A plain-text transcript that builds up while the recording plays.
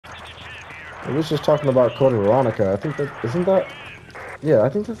It was just talking about Code Veronica. I think that isn't that. Yeah, I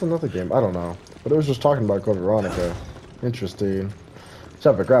think that's another game. I don't know, but it was just talking about Code Veronica. Interesting.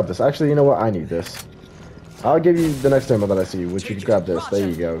 Sheva, grab this. Actually, you know what? I need this. I'll give you the next demo that I see, which you can grab this. There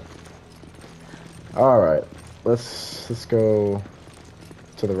you go. All right, let's go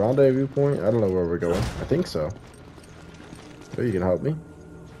to the rendezvous point. I don't know where we're going. I think so. So you can help me.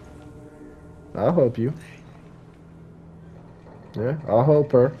 I'll help you. Yeah, I'll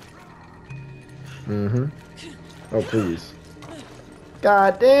help her. Mm-hmm. Oh, please.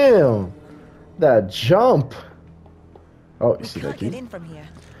 God damn! That jump! Oh, you see that key? Get in from here.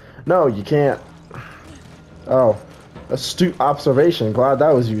 No, you can't. Oh, astute observation. Glad that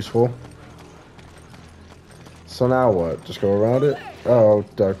was useful. So now what? Just go around it? Oh,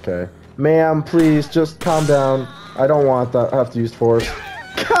 okay. Ma'am, please, just calm down. I don't want that. I have to use force.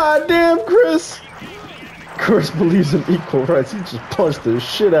 God damn, Chris! Chris believes in equal rights. He just punched the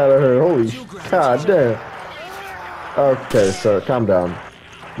shit out of her. Holy god damn. Okay, sir, calm down.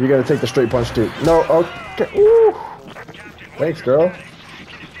 You're gonna take the straight punch too. No, okay. Ooh. Thanks, girl.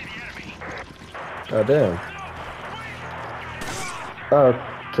 God damn.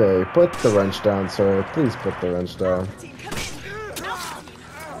 Okay, put the wrench down, sir. Please put the wrench down.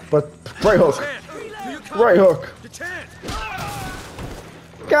 But right hook. Right hook.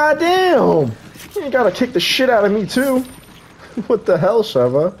 God damn! You gotta kick the shit out of me too. What the hell,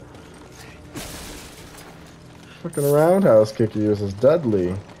 Sheva? Fucking roundhouse kick you is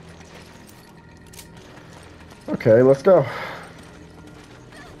deadly. Okay, let's go.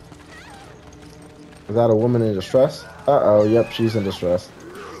 Is that a woman in distress? Uh-oh, yep, she's in distress.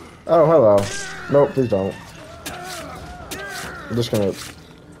 Oh, hello. Nope, please don't. I'm just gonna...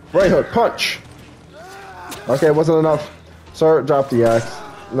 Right hook, punch! Okay, it wasn't enough. Sir, drop the axe.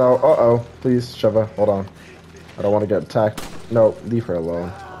 No, uh-oh. Please, Sheva, hold on. I don't want to get attacked. No, leave her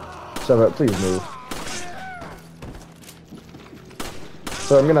alone. Sheva, please move.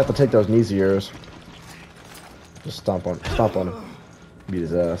 So I'm gonna have to take those knees of yours. Just stomp on him. Beat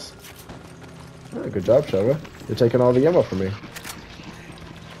his ass. Yeah, good job, Sheva. You're taking all the ammo from me.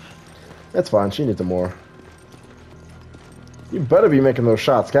 That's fine, she needs some more. You better be making those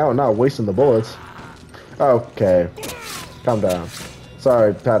shots count, not wasting the bullets. Okay. Calm down.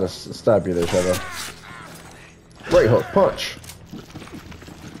 Sorry, had to stab you there, Sheva. Right hook, punch.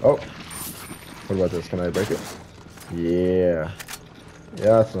 Oh. What about this? Can I break it? Yeah.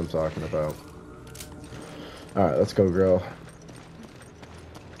 Yeah, that's what I'm talking about. Alright, let's go, girl.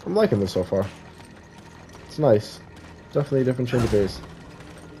 I'm liking this so far. It's nice. Definitely a different change of pace.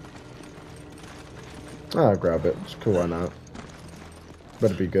 I'll grab it. It's cool, why not?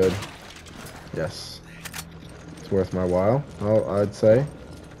 Better be good. Yes. It's worth my while, I'd say.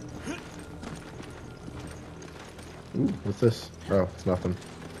 Ooh, what's this? Oh, it's nothing.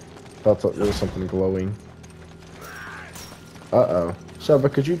 Thought there was something glowing. Uh-oh.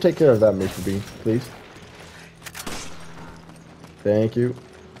 Sheva, could you take care of that maybe, please? Thank you.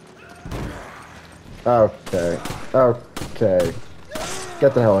 Okay. Okay.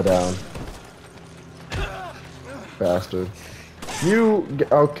 Get the hell down. Bastard.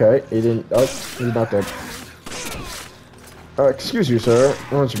 Okay, he didn't... Oh, he's not dead. Excuse you, sir.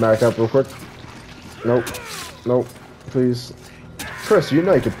 Why don't you back up real quick? Nope. Nope. Please. Chris, you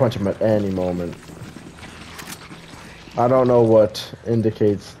know you can punch him at any moment. I don't know what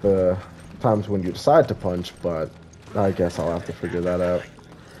indicates the times when you decide to punch, but I guess I'll have to figure that out.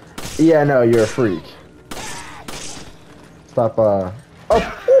 Yeah, no, you're a freak. Stop,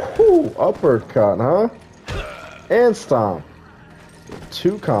 uppercut, huh? And stomp.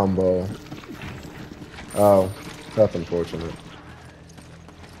 2 combo. Oh, that's unfortunate.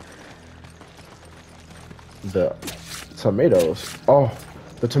 The tomatoes. Oh,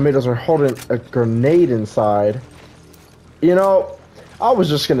 the tomatoes are holding a grenade inside. You know, I was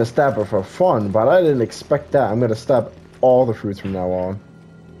just gonna stab her for fun, but I didn't expect that. I'm gonna stab all the fruits from now on.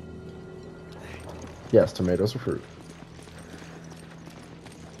 Yes, tomatoes are fruit.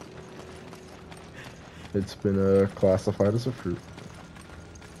 It's been classified as a fruit.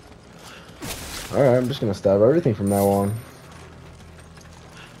 Alright, I'm just gonna stab everything from now on.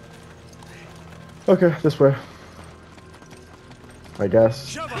 Okay, this way. I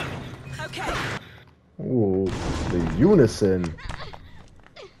guess. Okay. Ooh, the unison.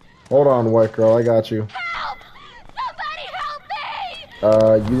 Hold on, white girl, I got you. Help! Somebody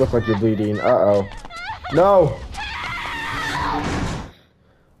help me! You look like you're bleeding. Uh-oh. No!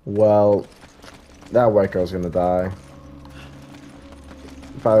 Well, that white girl's gonna die.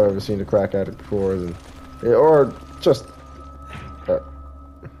 If I've ever seen a crack addict before, then... Or just... I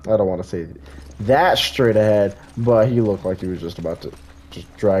don't want to say that straight ahead, but he looked like he was just about to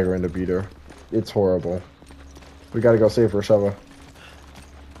just drag her in to beat her. It's horrible. We gotta go save her, Sheva.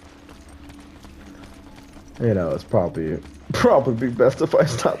 You know, it's probably best if I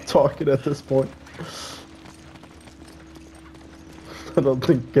stop talking at this point. I don't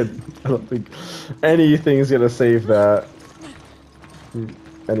think anything's gonna save that.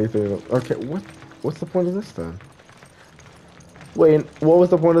 Anything? Okay, what's the point of this then? Wait, what was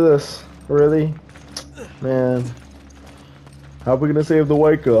the point of this? Really? Man. How are we gonna save the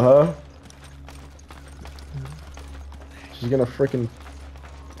white girl, huh? She's gonna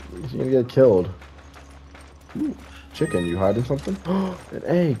get killed. Ooh, chicken, you hiding something? An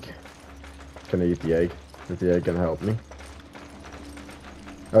egg. Can I eat the egg? Is the egg gonna help me?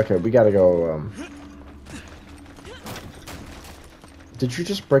 Okay, we gotta go, Did you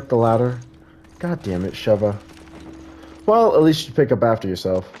just break the ladder? God damn it, Sheva. Well, at least you pick up after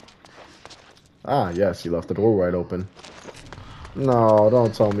yourself. Ah, yes, you left the door wide open. No,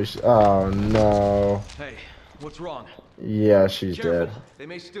 don't tell me oh, no. Hey, what's wrong? Yeah, she's Careful. dead. They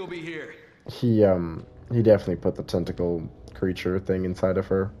may still be here. He definitely put the tentacle creature thing inside of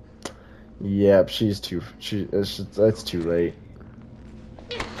her. Yep, it's too late.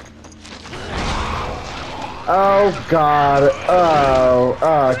 Oh, God.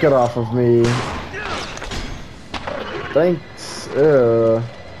 Oh, get off of me. Thanks.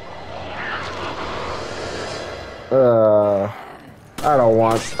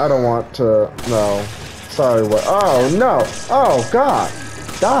 I don't want to, no. Sorry, what? Oh, no. Oh, God.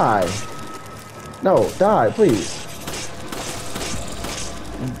 Die. No, die, please.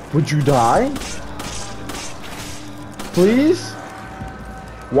 Would you die? Please?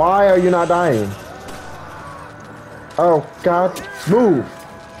 Why are you not dying? Oh, God. Move.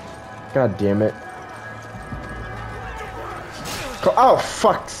 God damn it. Oh,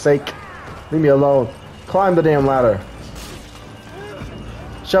 fuck's sake. Leave me alone. Climb the damn ladder.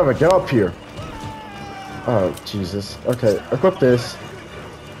 Sheva, get up here. Oh, Jesus. Okay, equip this.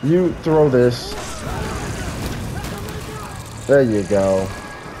 You throw this. There you go.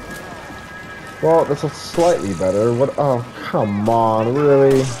 Well, that's slightly better. What? Oh, come on,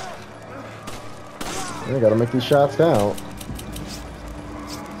 really? I gotta make these shots count.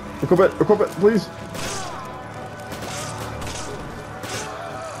 Equip it, please.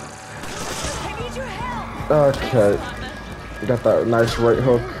 Okay. Got that nice right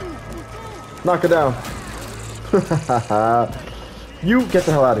hook. Knock it down. You get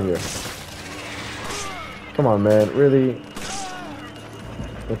the hell out of here. Come on, man. Really?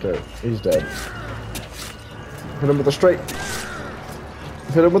 Okay, he's dead. Hit him with a straight.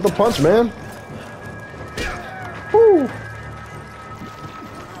 Hit him with a punch, man. Woo!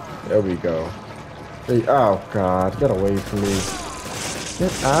 There we go. Hey, oh, God. Get away from me.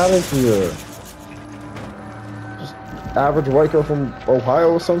 Get out of here. Just average white girl from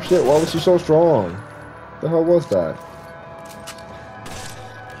Ohio or some shit. Why was she so strong? The hell was that?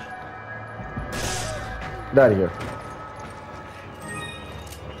 Get out of here.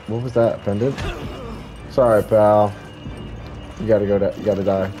 What was that, pendant? Sorry, pal. You gotta go down. You gotta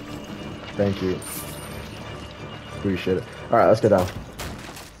die. Thank you. Appreciate it. Alright, let's get down.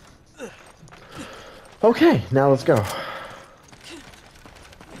 Okay, now let's go.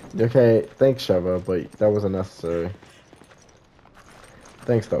 Okay, thanks, Sheva, but that wasn't necessary.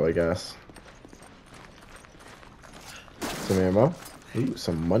 Thanks, though, I guess. Some ammo. Ooh,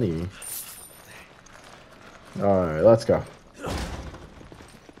 some money. Alright, let's go.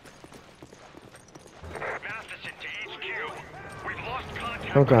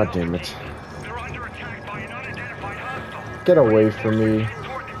 Oh, God damn it. Get away from me.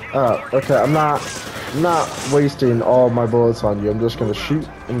 Okay, I'm not wasting all my bullets on you. I'm just gonna shoot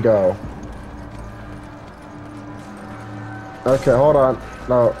and go. Okay, hold on.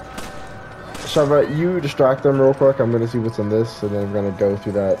 No. Sheva, you distract them real quick. I'm gonna see what's in this, and then I'm gonna go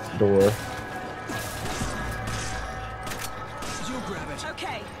through that door.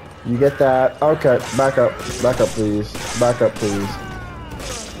 Okay. You get that? Okay, back up. Back up, please. Back up, please.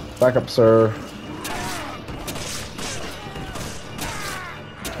 Back up, sir.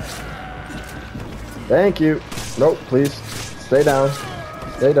 Thank you. Nope, please. Stay down.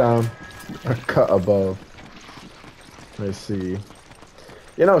 Stay down. A cut above. Let's see.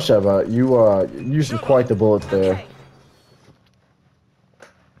 You know, Sheva, you using quite the bullets there. Okay.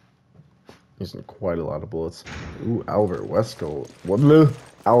 Using quite a lot of bullets. Ooh, Albert Wesker.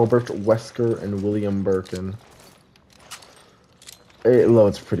 Albert Wesker and William Birkin. It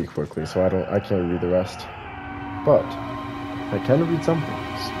loads pretty quickly, so I can't read the rest. But I can read some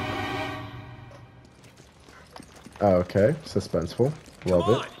things. Okay, suspenseful. Love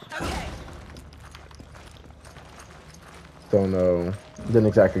it. Okay. Don't know Didn't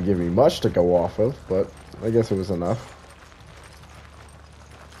exactly give me much to go off of, but I guess it was enough.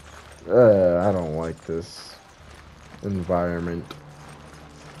 I don't like this environment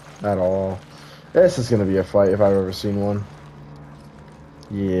at all. This is gonna be a fight if I've ever seen one.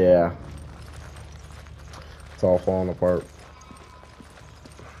 Yeah. It's all falling apart.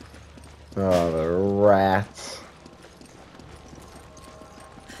 Oh, the rats.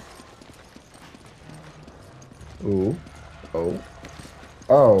 Ooh. Oh.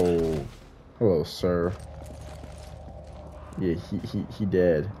 Oh. Hello, sir. Yeah, he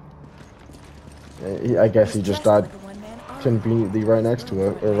dead. I guess he just died conveniently right next to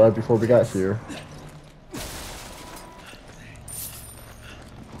it, or right before we got here.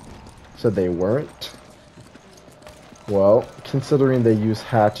 Said they weren't? Well, considering they use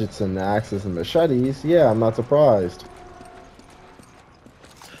hatchets and axes and machetes, yeah, I'm not surprised.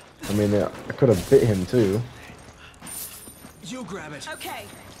 I mean, I could have bit him too. You grab it. Okay.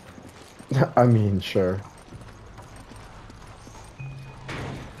 I mean, sure.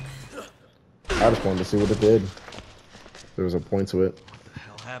 I just wanted to see what it did. There was a point to it. What the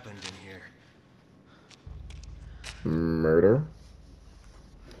hell happened in here? Murder.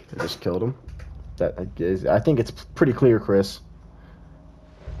 I just killed him. I think it's pretty clear, Chris.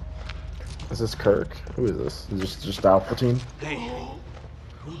 Is this Kirk? Who is this? Is this just Alpha Team? Hey,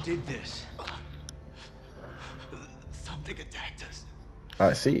 who did this? Something attacked us.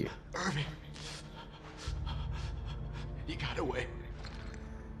 I see. Irving. He got away. It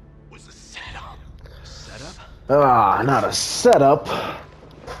was a setup. Setup? Ah, not a setup.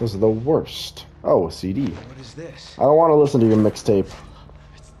 Those are the worst. Oh, a CD. What is this? I don't want to listen to your mixtape.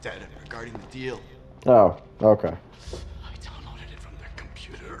 It's data regarding the deal. Oh, okay. I downloaded it from their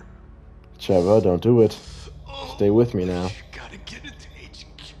computer. Sheva, don't do it. Stay with me now. You gotta get it to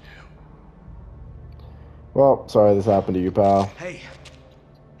HQ. Well, sorry this happened to you, pal. Hey.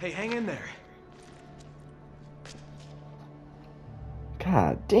 Hey, hang in there.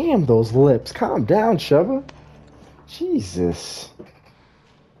 God damn those lips. Calm down, Sheva. Jesus.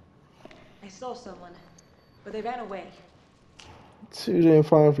 I saw someone, but they ran away. You ain't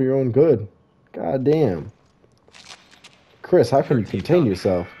fine for your own good. God damn. Chris, how can you contain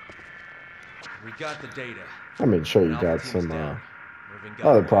yourself? We got the data. I mean, sure, you Alpha got team's some down. Moving gun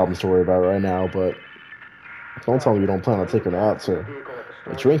other around. problems to worry about right now, but don't tell me you don't plan on taking her out to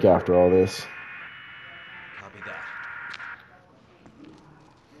a drink after all this. Copy that.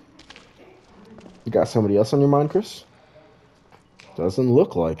 You got somebody else on your mind, Chris? Doesn't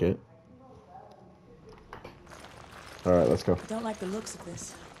look like it. Alright, let's go. I don't like the looks of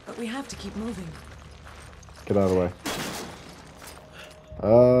this, but we have to keep moving. Get out of the way.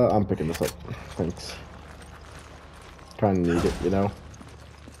 I'm picking this up. Thanks. Kinda need it, you know?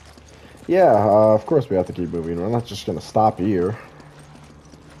 Yeah, of course we have to keep moving. We're not just gonna stop here.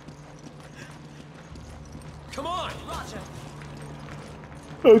 Come on! Roger.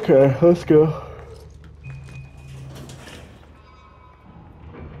 Okay, let's go.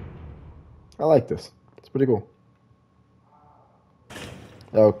 I like this. It's pretty cool.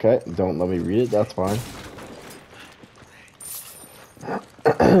 Okay, don't let me read it. That's fine.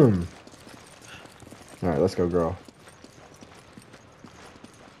 Alright, let's go, girl.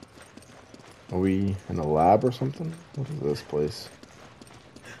 Are we in a lab or something? What is this place?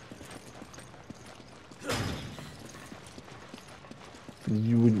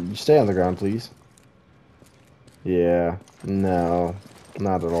 You stay on the ground, please. Yeah, no,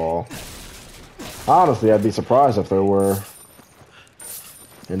 not at all. Honestly, I'd be surprised if there were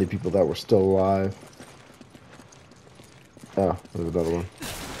any people that were still alive. Oh, there's another one.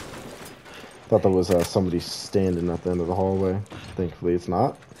 Thought there was somebody standing at the end of the hallway. Thankfully, it's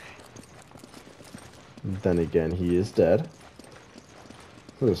not. Then again, he is dead.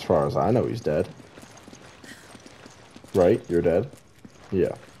 As far as I know, he's dead. Right? You're dead?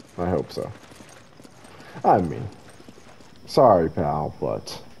 Yeah, I hope so. I mean, sorry, pal,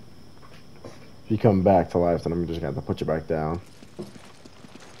 but if you come back to life, then I'm just gonna have to put you back down.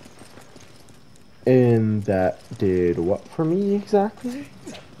 And that did what for me exactly?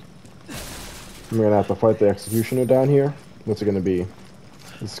 I'm gonna have to fight the executioner down here. What's it gonna be?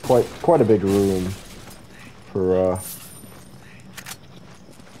 It's quite a big room for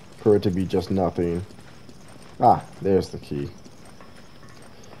it to be just nothing. Ah, there's the key.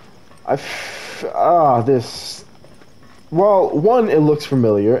 This. Well, one, it looks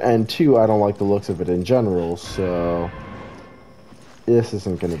familiar, and two, I don't like the looks of it in general, so this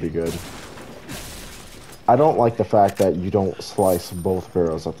isn't gonna be good. I don't like the fact that you don't slice both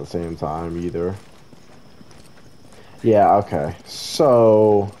barrels at the same time either. Yeah, okay.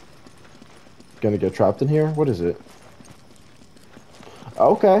 So, gonna get trapped in here? What is it?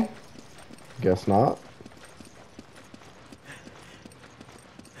 Okay. Guess not.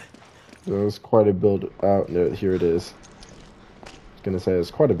 There's quite a build out. No, here it is. I was gonna say there's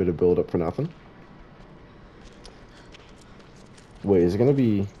quite a bit of build up for nothing. Wait, is it gonna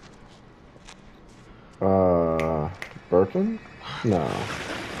be Birkin? No.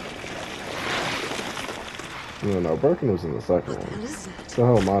 No, Birkin was in the second one. What the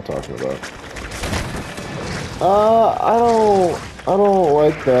hell am I talking about? I don't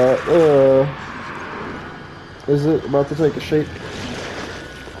like that. Is it about to take a shape?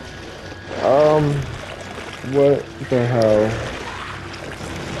 What the hell?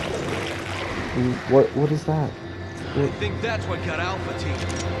 What is that? I think that's what got Alpha Team.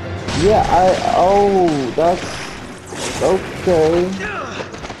 Yeah, oh, that's okay.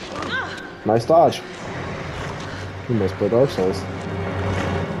 Nice dodge. You must play Dark Souls.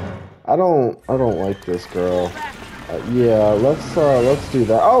 I don't like this girl. Yeah, let's do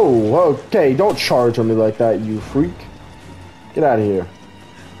that. Oh, okay, don't charge on me like that, you freak. Get out of here.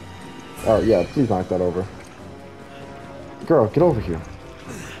 Oh, yeah, please knock that over. Girl, get over here.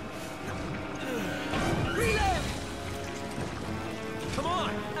 Come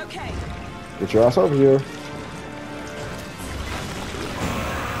on. Okay. Get your ass over here.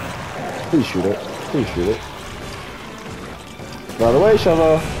 Please shoot it. Please shoot it. By the way,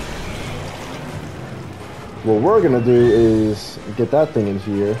 Sheva. What we're gonna do is get that thing in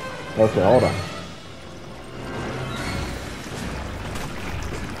here. Okay, hold on.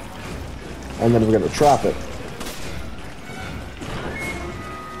 And then we're gonna trap it.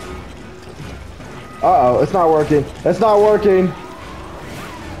 Uh-oh, it's not working. It's not working.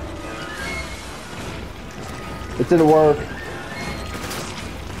 It didn't work.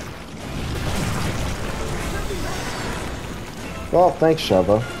 Well, thanks,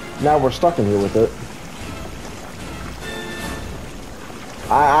 Sheva. Now we're stuck in here with it.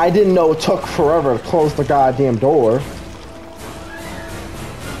 I didn't know it took forever to close the goddamn door.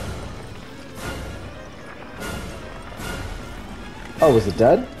 Oh, is it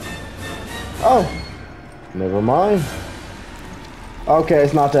dead? Oh. Never mind. Okay,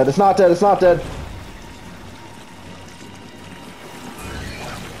 it's not dead. It's not dead. It's not dead.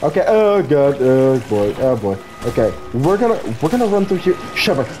 Okay. Oh god. Oh boy. Oh boy. Okay. We're gonna run through here.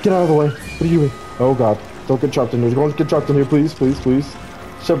 Sheva, get out of the way. What are you doing? Oh god. Don't get trapped in here. Don't get trapped in here, please, please, please.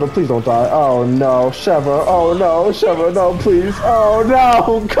 Sheva, please don't die. Oh no, Sheva. Oh no, Sheva. No, please. Oh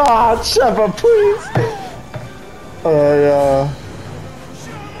no, God, Sheva, please.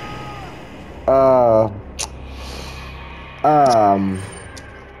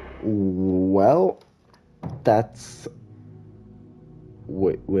 Well, that's.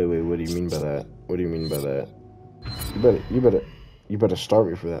 Wait. What do you mean by that? What do you mean by that? You better start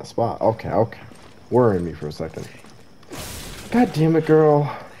me for that spot. Okay. Worrying me for a second. God damn it, girl.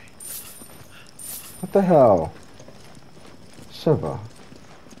 What the hell? Sheva.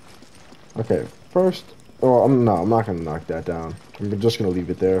 Okay, first... Oh, I'm not gonna knock that down. I'm just gonna leave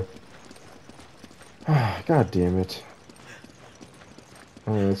it there. God damn it.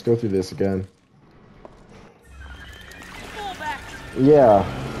 Alright, let's go through this again. Yeah,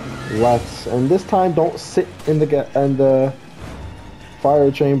 let's... And this time, don't sit in the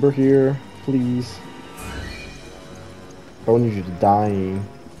fire chamber here, please. I don't need you to dying.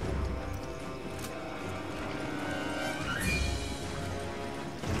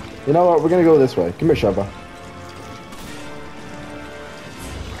 You know what? We're gonna go this way. Come here, Sheva.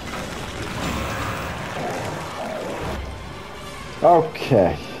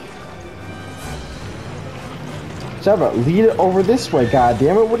 Okay. Sheva, lead it over this way,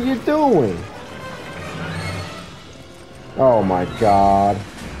 goddammit. What are you doing? Oh my god.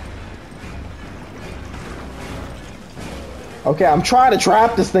 Okay, I'm trying to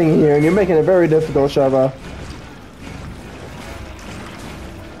trap this thing here, and you're making it very difficult, Sheva.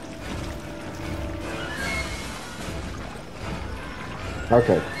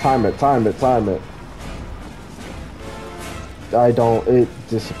 Okay, time it. It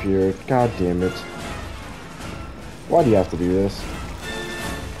disappeared. God damn it. Why do you have to do this?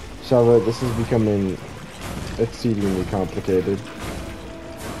 Sheva, this is becoming exceedingly complicated.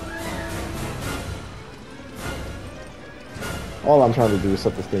 All I'm trying to do is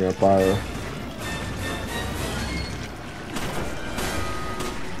set this thing on fire.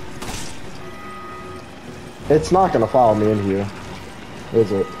 It's not gonna follow me in here,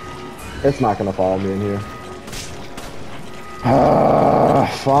 is it? It's not gonna follow me in here.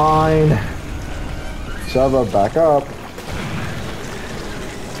 Fine. Sheva, back up.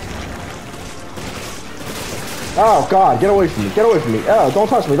 Oh god, get away from me, get away from me. Oh, don't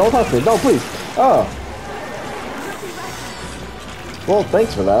touch me, no, please. Oh. Well,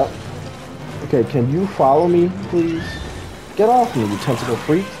 thanks for that. Okay, can you follow me, please? Get off me, you tentacle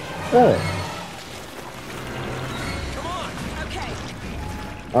freak. Hey. Come on. Okay.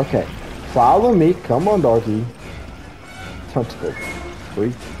 Okay. Follow me. Come on, doggy. Tentacle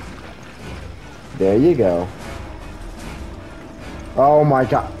freak. There you go. Oh my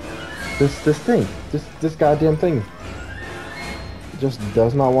god. This thing. This goddamn thing. Just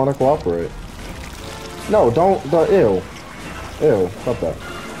does not want to cooperate. No, don't. Ew. Ew. Stop that.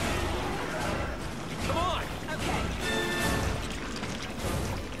 Come on. Okay.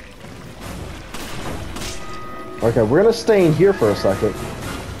 Okay, we're gonna stay in here for a second.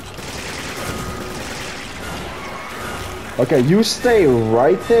 Okay, you stay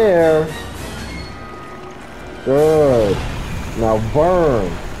right there. Good. Now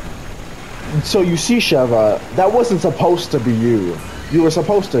burn. So you see, Sheva, that wasn't supposed to be you. You were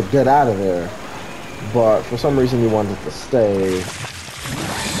supposed to get out of there. But for some reason you wanted to stay.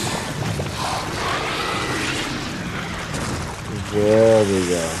 There we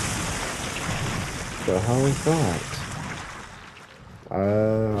go. The hell is that?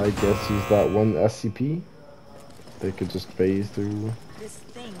 I guess he's that one SCP. They could just phase through This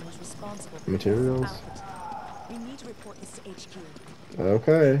thing was responsible for materials. we need to report this to HQ.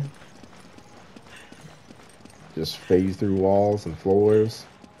 Okay. Just phase through walls and floors.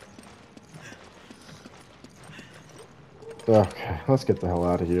 Okay, let's get the hell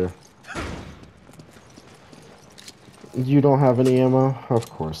out of here. You don't have any ammo? Of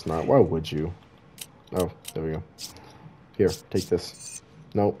course not. Why would you? Oh, there we go. Here, take this.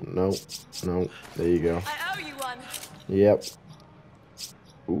 Nope, nope, nope. There you go. I owe you one. Yep.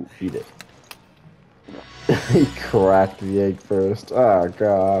 Ooh, eat it. He cracked the egg first. Oh,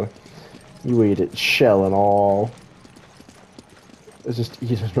 God. You ate it, shell and all. It's just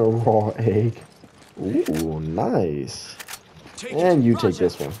eating a raw egg. Ooh, nice. And you take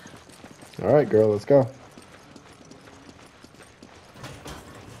this one. Alright, girl, let's go.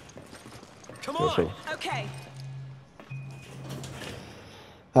 Come on. Okay.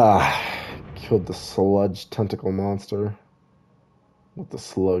 Ah, killed the sludge tentacle monster with the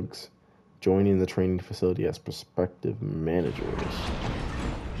slugs, joining the training facility as prospective managers.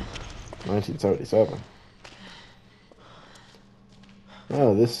 1977.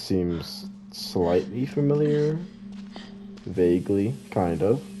 Oh, this seems slightly familiar. Vaguely, kind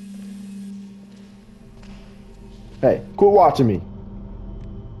of. Hey, quit watching me.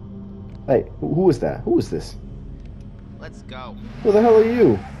 Hey, who is that? Who is this? Let's go. Who the hell are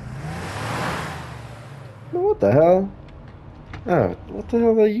you? No, what the hell? What the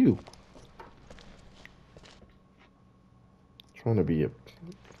hell are you? Trying to be a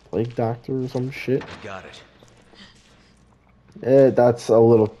plague doctor or some shit? Got it. That's a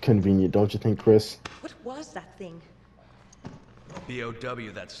little convenient, don't you think, Chris? What was that thing?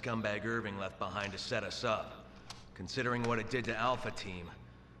 BOW that scumbag Irving left behind to set us up. Considering what it did to Alpha Team,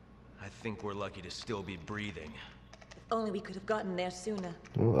 I think we're lucky to still be breathing. If only we could have gotten there sooner.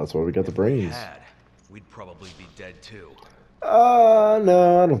 Well, that's why we got the If we brains. had, we'd probably be dead too.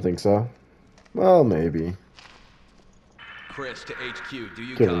 No, I don't think so. Well, maybe. Chris to HQ, do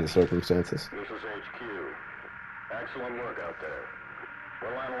you Given copy? the circumstances. This is HQ. Excellent work out there.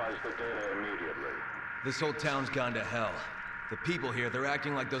 We'll analyze the data immediately. This whole town's gone to hell. The people here, they're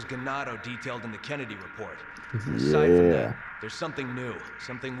acting like those Ganado detailed in the Kennedy report. Aside from that, there's something new,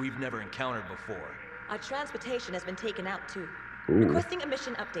 something we've never encountered before. Our transportation has been taken out too. Ooh. Requesting a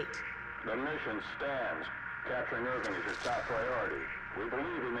mission update. The mission stands. Capturing Irving is your top priority. We believe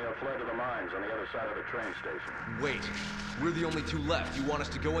he may have fled to the mines on the other side of the train station. Wait, we're the only two left. You want us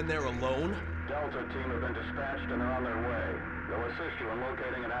to go in there alone? Delta team have been dispatched and are on their way. They'll assist you in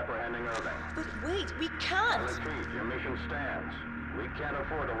locating and apprehending Irving. But wait, we I can't! repeat, your mission stands. We can't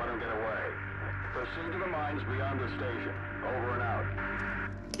afford to let him get away. Proceed to the mines beyond the station. Over and out.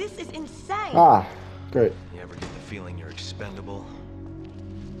 This is insane! Ah, great. You ever get the feeling you're expendable?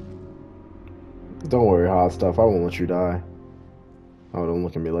 Don't worry, hot stuff. I won't let you die. Oh, don't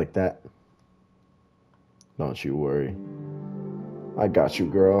look at me like that. Don't you worry. I got you,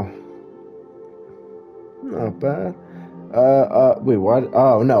 girl. Not bad. Wait, what?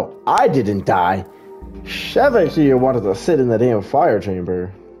 Oh, no. I didn't die. Sheva here wanted to sit in the damn fire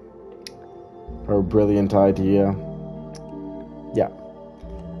chamber. Her brilliant idea. Yeah.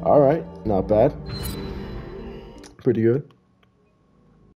 Alright, not bad. Pretty good.